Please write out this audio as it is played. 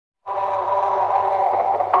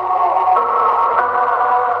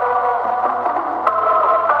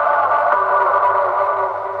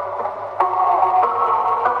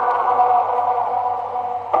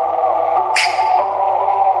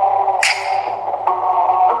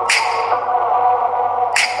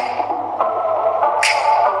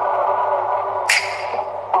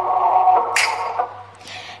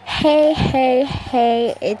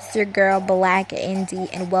Hey, it's your girl Black Indie,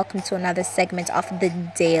 and welcome to another segment of the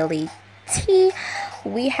Daily Tea.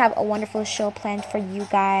 We have a wonderful show planned for you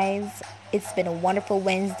guys. It's been a wonderful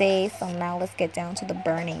Wednesday, so now let's get down to the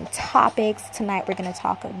burning topics. Tonight we're going to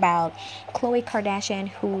talk about Khloe Kardashian,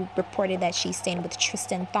 who reported that she's staying with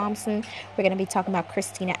Tristan Thompson. We're going to be talking about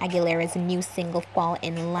Christina Aguilera's new single, Fall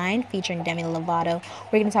in Line, featuring Demi Lovato.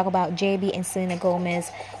 We're going to talk about JB and Selena Gomez,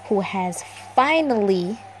 who has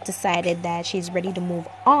finally decided that she's ready to move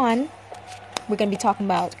on. We're going to be talking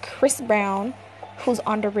about Chris Brown, who's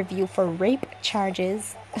under review for rape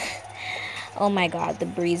charges. Oh my god, the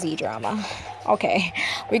breezy drama. Okay,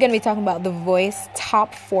 we're going to be talking about The Voice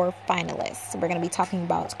top 4 finalists. We're going to be talking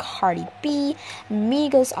about Cardi B,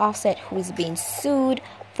 Migos Offset, who is being sued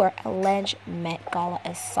for alleged Met Gala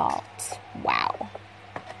assault. Wow.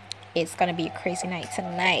 It's going to be a crazy night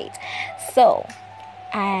tonight. So,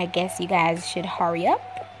 I guess you guys should hurry up.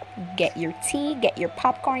 Get your tea, get your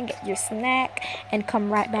popcorn, get your snack, and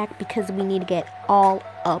come right back because we need to get all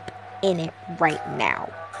up in it right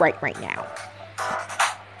now. Right now.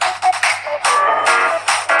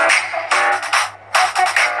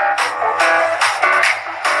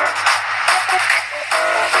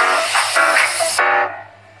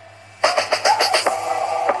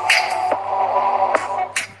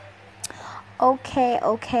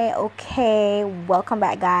 Okay. Welcome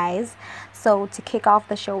back, guys. So to kick off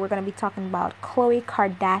the show, we're going to be talking about Khloe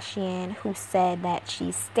Kardashian, who said that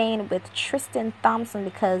she's staying with Tristan Thompson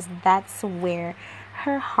because that's where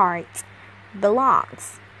her heart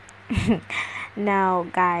belongs. Now,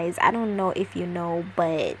 guys, I don't know if you know,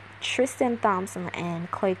 but Tristan Thompson and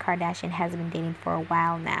Khloe Kardashian has been dating for a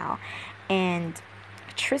while now. And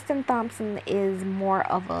Tristan Thompson is more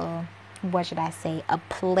of a, a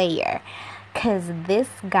player. Because this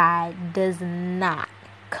guy does not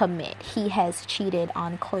commit. He has cheated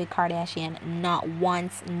on Khloe Kardashian not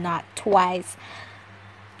once, not twice,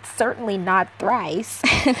 certainly not thrice.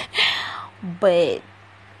 But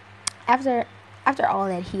after all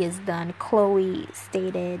that he has done, Khloe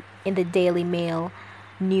stated in the Daily Mail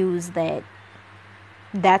news that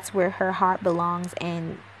that's where her heart belongs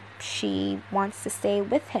and she wants to stay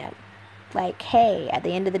with him. Like, hey, at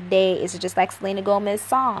the end of the day, it's just like Selena Gomez's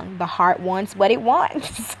song. The heart wants what it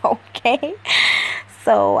wants, okay?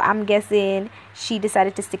 So I'm guessing she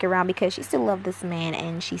decided to stick around because she still loves this man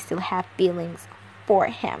and she still have feelings for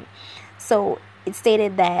him. So it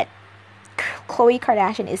stated that Khloe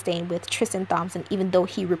Kardashian is staying with Tristan Thompson even though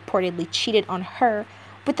he reportedly cheated on her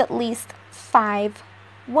with at least 5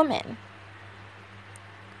 women.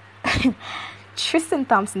 Tristan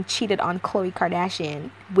Thompson cheated on Khloe Kardashian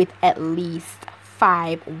with at least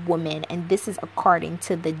 5 women, and this is according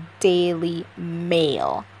to the Daily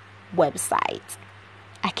Mail website.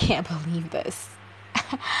 I can't believe this.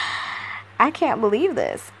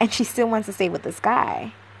 And she still wants to stay with this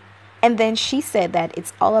guy. And then she said that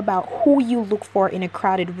it's all about who you look for in a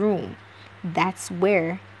crowded room. That's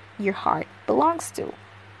where your heart belongs to.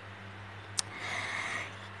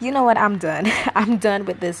 You know what? I'm done. I'm done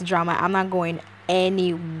with this drama. I'm not going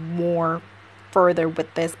any more further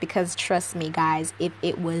with this because trust me, guys, if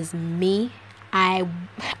it was me, I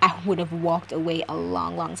would have walked away a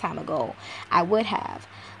long time ago. I would have.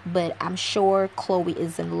 But I'm sure Khloe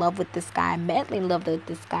is in love with this guy, madly in love with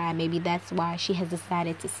this guy. Maybe that's why she has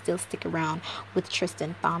decided to still stick around with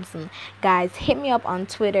Tristan Thompson. Guys, hit me up on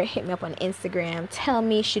Twitter, hit me up on Instagram. Tell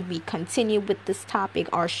me, should we continue with this topic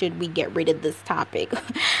or should we get rid of this topic?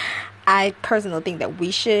 I personally think that we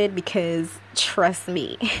should because, trust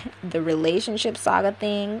me, the relationship saga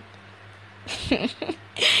thing,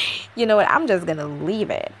 you know what, I'm just going to leave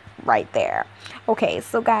it right there. Okay,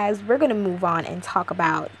 so guys, we're going to move on and talk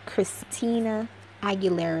about Christina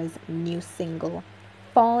Aguilera's new single,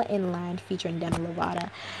 Fall in Line, featuring Demi Lovato.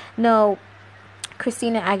 No,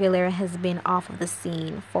 Christina Aguilera has been off of the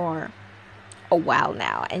scene for a while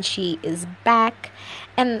now, and she is back,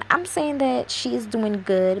 and I'm saying that she is doing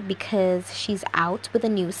good because she's out with a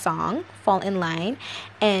new song, Fall in Line,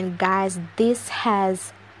 and guys, this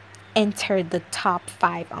has entered the top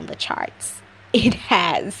 5 on the charts. It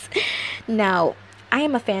has. Now, I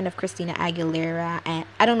am a fan of Christina Aguilera, and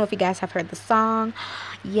I don't know if you guys have heard the song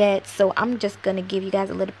yet, so I'm just gonna give you guys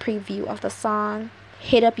a little preview of the song.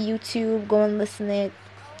 Hit up YouTube, go and listen to it,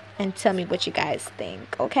 and tell me what you guys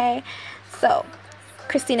think, okay? So,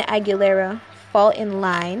 Christina Aguilera, Fall in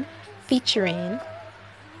Line, featuring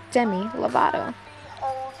Demi Lovato.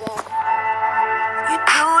 You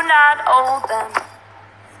do not owe them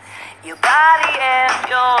your body and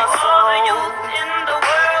your soul. All the youth in the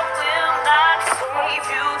world will not save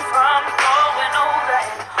you from growing older.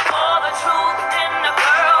 All the truth in the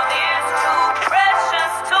girl is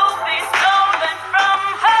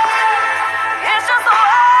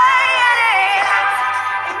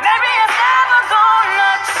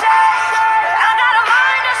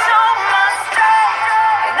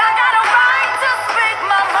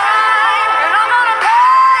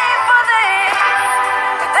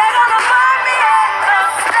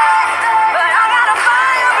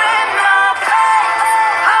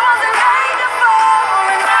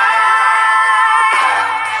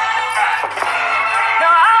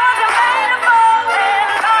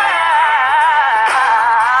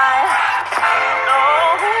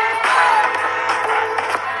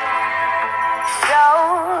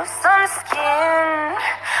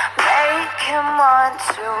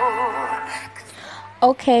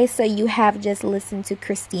Okay, so you have just listened to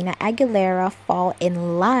Christina Aguilera Fall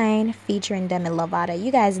in Line featuring Demi Lovato.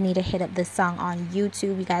 You guys need to hit up this song on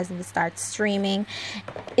YouTube. You guys need to start streaming.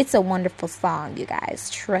 It's a wonderful song, you guys.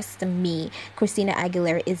 Trust me. Christina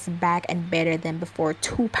Aguilera is back and better than before.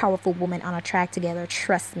 Two powerful women on a track together.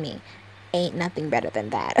 Trust me. Ain't nothing better than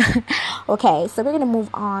that. Okay, so we're going to move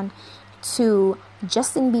on to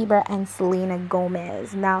Justin Bieber and Selena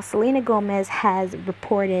Gomez. Now, Selena Gomez has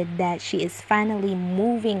reported that she is finally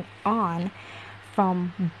moving on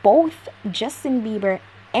from both Justin Bieber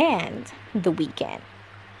and The Weeknd.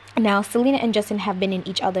 Now, Selena and Justin have been in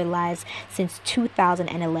each other's lives since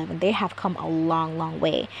 2011. They have come a long, long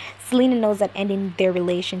way. Selena knows that ending their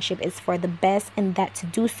relationship is for the best and that to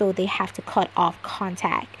do so, they have to cut off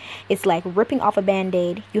contact. It's like ripping off a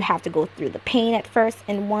Band-Aid. You have to go through the pain at first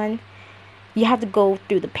You have to go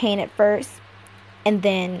through the pain at first, and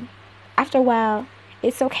then after a while,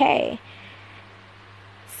 it's okay.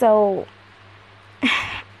 So,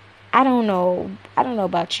 I don't know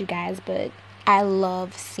about you guys, but I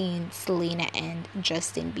love seeing Selena and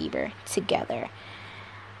Justin Bieber together.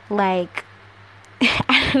 Like,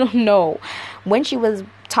 I don't know. When she was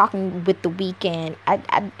talking with The Weeknd,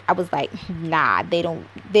 I was like, nah, they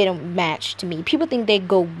don't match to me. People think they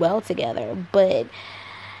go well together, but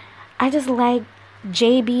I just like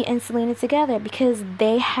JB and Selena together because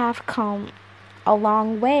they have come a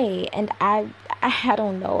long way, and I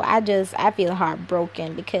don't know. I feel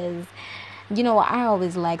heartbroken because, you know, I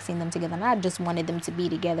always like seeing them together, and I just wanted them to be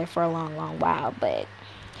together for a long, long while. But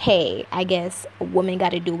hey, I guess a woman got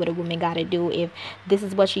to do what a woman got to do. If this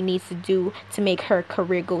is what she needs to do to make her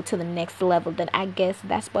career go to the next level, then I guess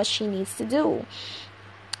that's what she needs to do.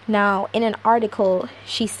 Now, in an article,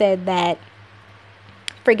 she said that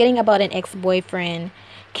forgetting about an ex-boyfriend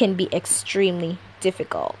can be extremely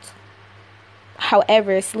difficult.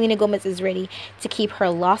 However, Selena Gomez is ready to keep her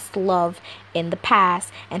lost love in the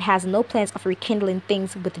past and has no plans of rekindling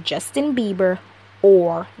things with Justin Bieber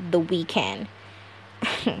or The Weeknd.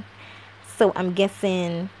 So I'm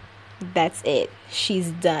guessing that's it.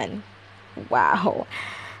 She's done. Wow.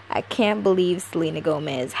 I can't believe Selena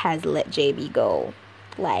Gomez has let JB go.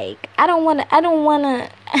 Like, I don't want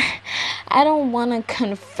to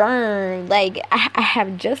confirm. Like, I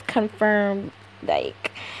have just confirmed,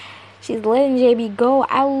 like, she's letting JB go.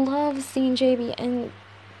 I love seeing JB and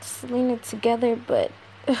Selena together, but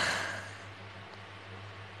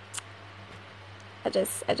I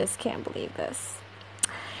just can't believe this.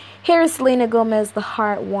 Here is Selena Gomez, The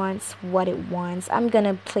Heart Wants What It Wants. I'm going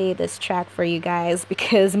to play this track for you guys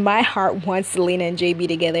because my heart wants Selena and JB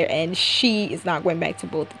together, and she is not going back to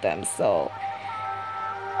both of them. So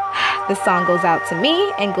the song goes out to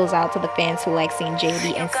me and goes out to the fans who like seeing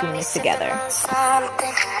JB and Selena together.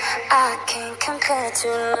 I can't compare to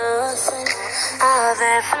nothing I've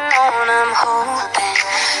ever known. I'm hoping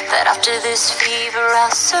that after this fever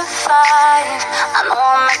I'll survive. I know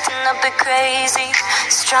I'm acting a bit crazy,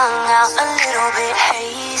 strung out a little bit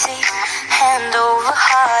hazy. Hand over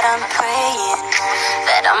heart, I'm praying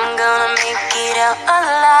that I'm gonna make it out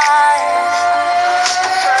alive.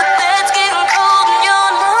 The bed's getting cold and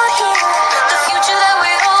you're not here. The future that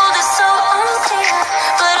we hold is so unclear,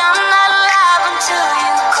 but I'm not alive until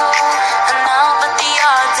you call, and I'll bet the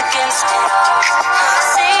odds against it.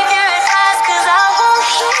 Save your advice, cause I won't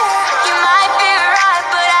hear. You might be right,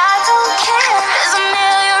 but I don't care. There's a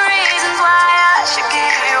million reasons why I should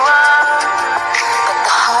give you up, but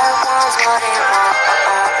the heart wants what it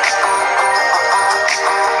wants.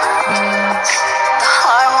 The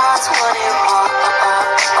heart wants what it wants.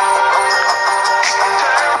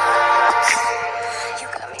 You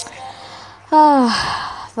got me.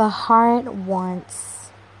 The heart wants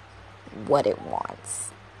what it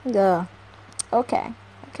wants. Duh. Okay,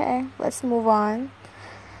 let's move on.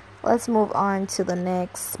 Let's move on to the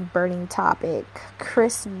next burning topic.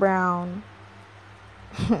 Chris Brown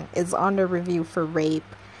is under review for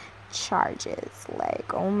rape charges.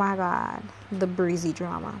 Like, oh my God, the Breezy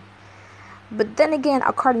drama. But then again,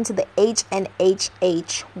 according to the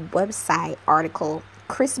HNHH website article,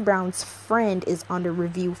 Chris Brown's friend is under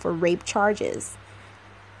review for rape charges.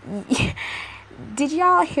 Did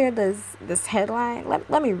y'all hear this headline?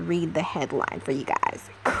 Let me read the headline for you guys.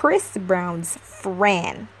 Chris Brown's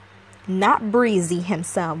friend, not Breezy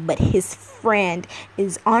himself, but his friend,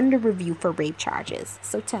 is under review for rape charges.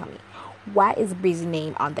 So tell me, why is Breezy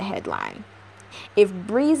name on the headline? If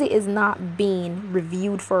Breezy is not being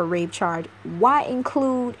reviewed for a rape charge, why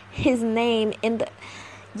include his name in the...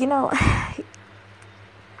 You know,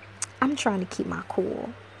 I'm trying to keep my cool.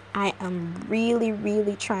 I am really,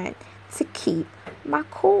 really trying to keep my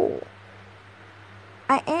cool.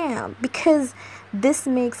 I am, because this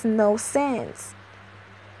makes no sense.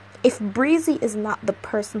 If Breezy is not the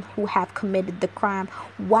person who have committed the crime,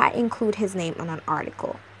 why include his name on an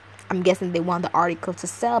article? I'm guessing they want the article to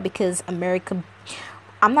sell because America,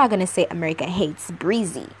 I'm not going to say America hates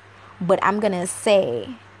Breezy, but I'm going to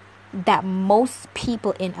say that most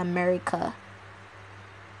people in America,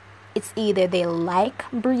 it's either they like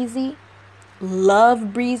Breezy,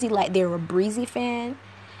 love Breezy, like they're a Breezy fan.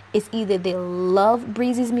 It's either they love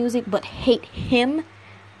Breezy's music but hate him,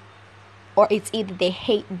 or it's either they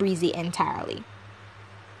hate Breezy entirely.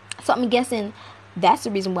 So I'm guessing that's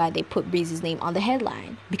the reason why they put Breezy's name on the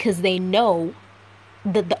headline, because they know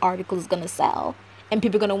that the article is going to sell and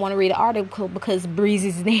people are going to want to read the article because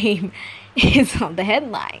Breezy's name is on the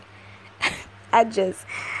headline. I just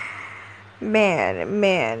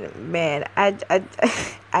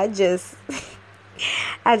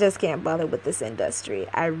can't bother with this industry.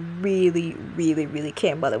 I really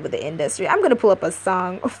can't bother with the industry. I'm going to pull up a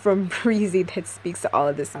song from Breezy that speaks to all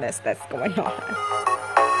of this mess that's going on.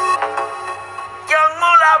 Young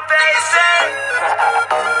Moolah, baby.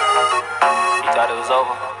 You thought it was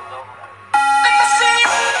over?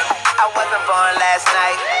 I wasn't born last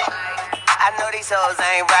night. I know these hoes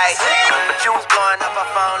ain't right. But you was blowing up her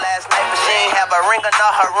phone last night. But she ain't have a ring or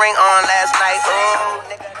not her ring on last night. Ooh,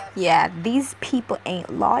 nigga. Yeah, these people ain't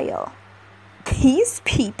loyal. These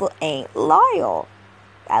people ain't loyal.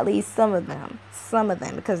 At least some of them.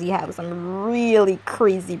 Because you have some really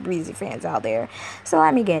crazy Breezy fans out there. So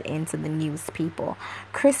let me get into the news, people.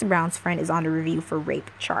 Chris Brown's friend is on the review for rape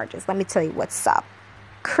charges. Let me tell you what's up.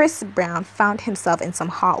 Chris Brown found himself in some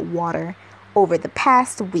hot water over the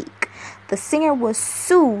past week. The singer was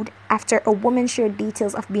sued after a woman shared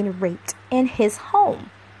details of being raped in his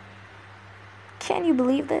home. Can you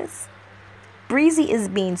believe this? Breezy is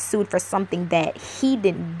being sued for something that he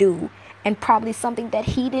didn't do and probably something that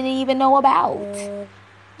he didn't even know about.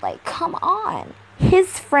 Like, come on.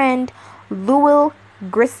 His friend Louis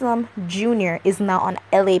Grissom Jr. is now on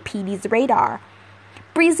LAPD's radar.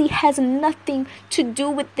 Breezy has nothing to do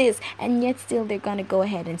with this, and yet still they're gonna go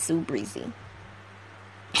ahead and sue Breezy.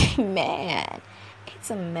 Man,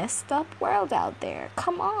 it's a messed up world out there.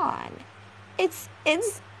 Come on. It's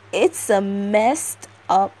a messed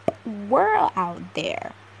up world out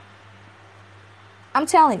there. I'm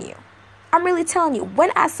telling you. I'm really telling you.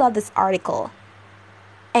 When I saw this article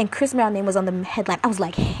and Chris Brown's name was on the headline, I was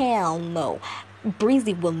like, hell no.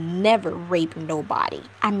 Breezy will never rape nobody.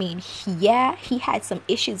 I mean, he had some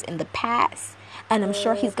issues in the past, and I'm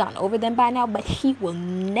sure he's gotten over them by now, but he will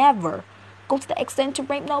never go to the extent to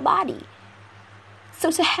rape nobody. So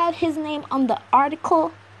to have his name on the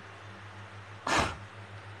article,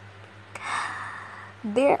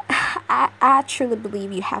 I truly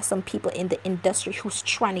believe you have some people in the industry who's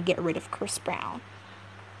trying to get rid of Chris Brown.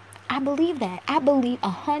 I believe that. I believe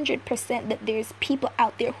 100% that there's people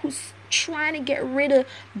out there who's trying to get rid of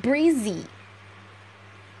Breezy.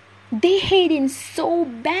 They hating so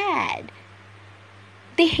bad.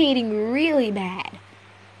 They hating really bad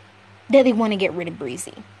that they want to get rid of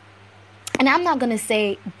Breezy. And I'm not going to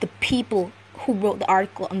say the people who wrote the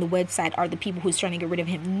article on the website are the people who's trying to get rid of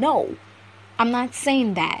him. No, I'm not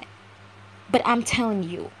saying that. But I'm telling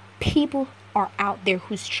you, people are out there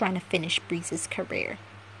who's trying to finish Breezy's career.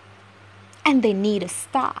 And they need to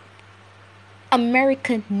stop.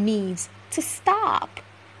 America needs to stop.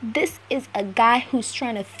 This is a guy who's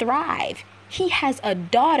trying to thrive. He has a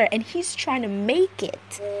daughter and he's trying to make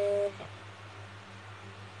it.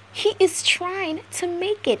 He is trying to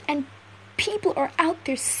make it. And people are out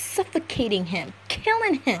there suffocating him,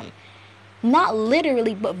 killing him. Not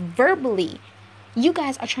literally, but verbally. You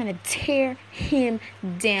guys are trying to tear him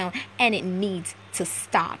down, and it needs to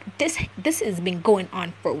stop. This has been going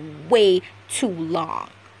on for way too long.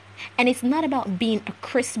 And it's not about being a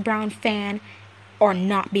Chris Brown fan or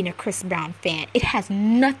not being a Chris Brown fan. It has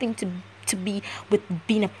nothing to be with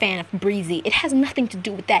being a fan of Breezy. It has nothing to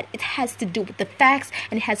do with that. It has to do with the facts,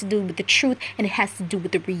 and it has to do with the truth, and it has to do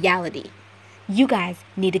with the reality. You guys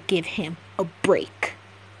need to give him a break.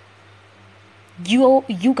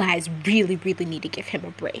 You guys really need to give him a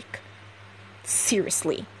break.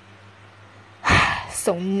 Seriously.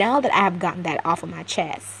 So now that I've gotten that off of my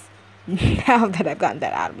chest,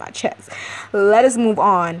 let us move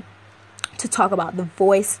on to talk about The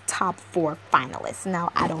Voice top 4 finalists.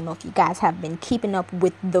 Now, I don't know if you guys have been keeping up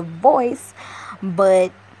with The Voice,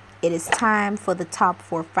 but it is time for the top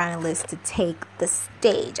 4 finalists to take the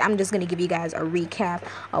stage. I'm just going to give you guys a recap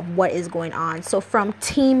of what is going on. So from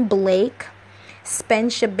Team Blake,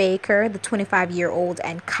 Spencer Baker, the 25-year-old,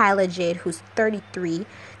 and Kyla Jade, who's 33.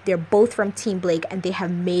 They're both from Team Blake, and they have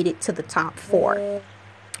made it to the top 4.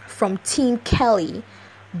 from Team Kelly,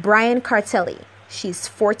 Brian Cartelli. She's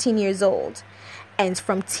 14 years old. And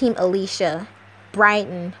from Team Alicia,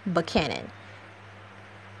 Brighton Buchanan.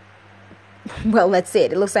 Well, that's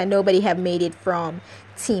it. It looks like nobody have made it from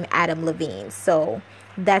Team Adam Levine. So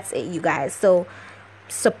that's it, you guys. So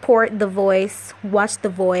support The Voice, watch The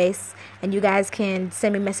Voice, and you guys can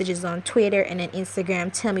send me messages on Twitter and on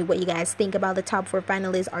Instagram. Tell me what you guys think about the top 4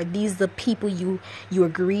 finalists. Are these the people you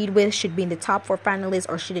agreed with should be in the top 4 finalists,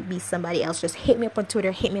 or should it be somebody else? Just hit me up on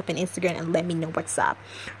Twitter, hit me up on Instagram, and let me know what's up.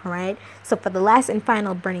 All right. So for the last and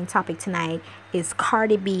final burning topic tonight is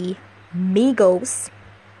Cardi B, Migos,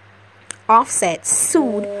 Offset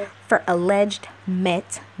sued for alleged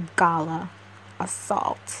Met Gala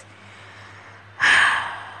assault.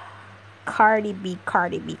 Cardi B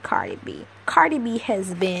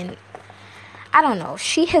has been, I don't know,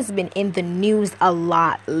 she has been in the news a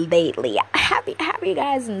lot lately. Have you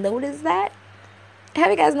guys noticed that? Have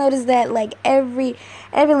you guys noticed that? Like every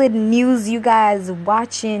little news you guys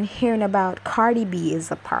watching, hearing about, Cardi B is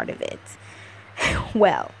a part of it.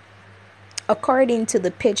 Well, according to the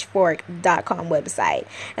Pitchfork.com website,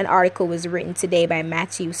 an article was written today by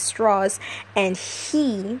Matthew Strauss, and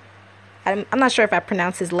I'm not sure if I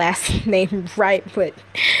pronounced his last name right, but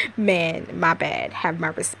man, my bad. Have my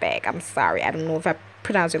respect. I'm sorry. I don't know if I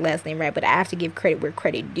pronounced your last name right, but I have to give credit where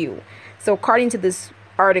credit due. So according to this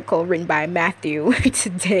article written by Matthew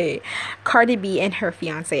today, Cardi B and her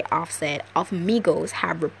fiance Offset of Migos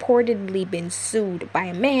have reportedly been sued by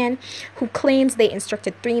a man who claims they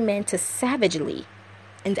instructed 3 men to savagely,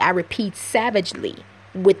 and I repeat, savagely,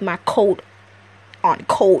 with my quote on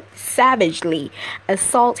quote, savagely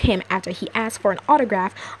assault him after he asked for an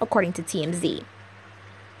autograph, according to TMZ.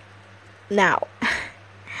 Now,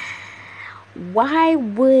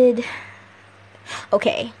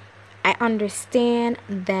 okay, I understand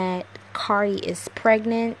that Cardi is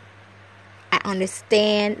pregnant. I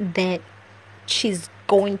understand that she's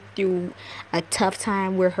going through a tough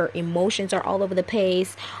time where her emotions are all over the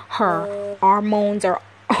place. Her hormones are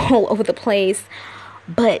all over the place.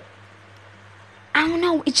 But I don't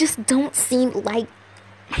know, it just don't seem like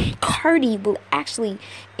Cardi will actually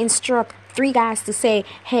instruct 3 guys to say,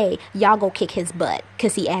 hey, y'all go kick his butt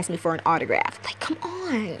because he asked me for an autograph. Like, come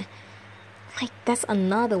on. Like, that's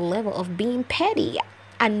another level of being petty.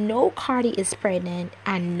 I know Cardi is pregnant.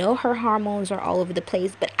 I know her hormones are all over the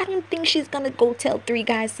place, but I don't think she's going to go tell 3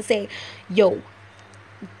 guys to say, yo,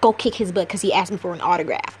 go kick his butt because he asked me for an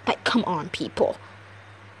autograph. Like, come on, people.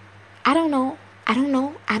 I don't know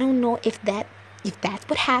if that's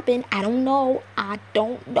what happened. I don't know.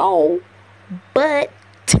 But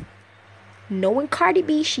knowing Cardi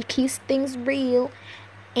B, she keeps things real.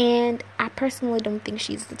 And I personally don't think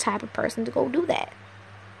she's the type of person to go do that.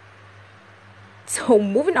 So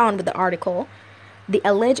moving on with the article. The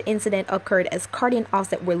alleged incident occurred as Cardi and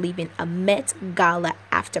Offset were leaving a Met Gala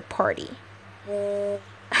after party.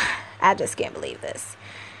 I just can't believe this.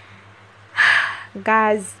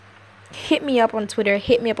 Guys, hit me up on Twitter,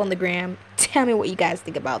 hit me up on the gram. Tell me what you guys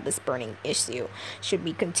think about this burning issue. Should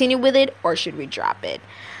we continue with it or should we drop it?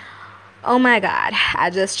 Oh my God,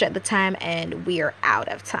 I just checked the time and we are out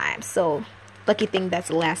of time. So lucky thing that's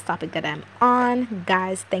the last topic that I'm on.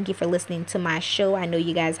 Guys, thank you for listening to my show. I know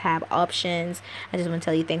you guys have options. I just want to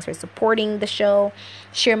tell you thanks for supporting the show.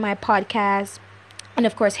 Share my podcast. And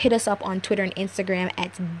of course, hit us up on Twitter and Instagram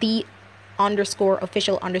at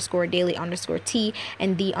 _official_daily_t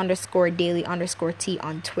and _daily_t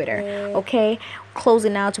on Twitter. Okay,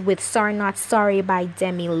 closing out with Sorry Not Sorry by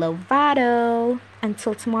Demi Lovato.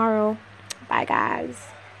 Until tomorrow, bye guys.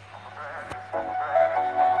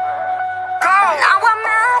 Now I'm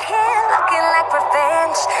out here looking like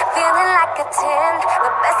revenge, feeling like a 10.